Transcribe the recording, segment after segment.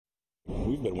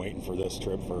we've been waiting for this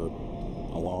trip for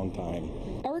a long time.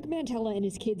 Eric Mantella and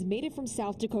his kids made it from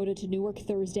South Dakota to Newark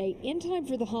Thursday in time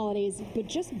for the holidays, but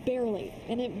just barely,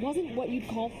 and it wasn't what you'd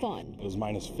call fun. It was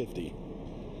minus 50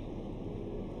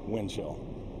 wind chill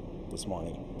this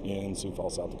morning in Sioux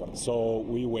Falls, South Dakota. So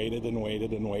we waited and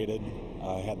waited and waited,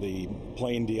 had the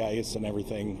plane de-ice and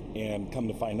everything, and come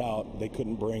to find out they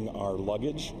couldn't bring our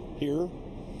luggage here.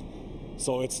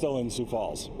 So it's still in Sioux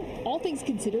Falls. All things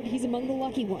considered, he's among the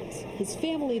lucky ones. His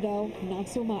family, though, not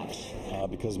so much.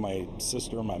 Because my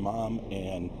sister, my mom,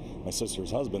 and my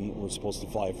sister's husband were supposed to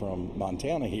fly from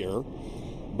Montana here,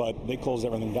 but they closed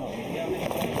everything down.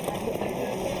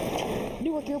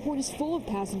 Newark Airport is full of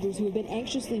passengers who have been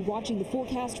anxiously watching the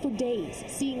forecast for days,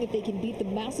 seeing if they can beat the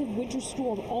massive winter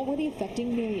storm already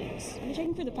affecting millions. I've been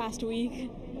checking for the past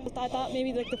week. I thought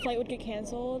maybe the flight would get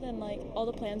canceled and all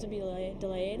the plans would be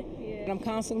delayed. I'm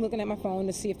constantly looking at my phone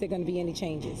to see if there are going to be any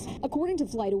changes. According to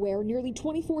FlightAware, nearly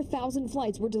 24,000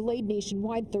 flights were delayed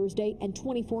nationwide Thursday and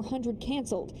 2,400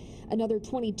 canceled. Another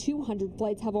 2,200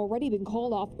 flights have already been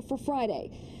called off for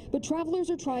Friday. But travelers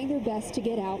are trying their best to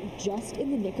get out just in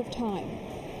the nick of time.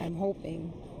 I'm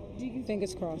hoping.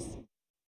 Fingers crossed.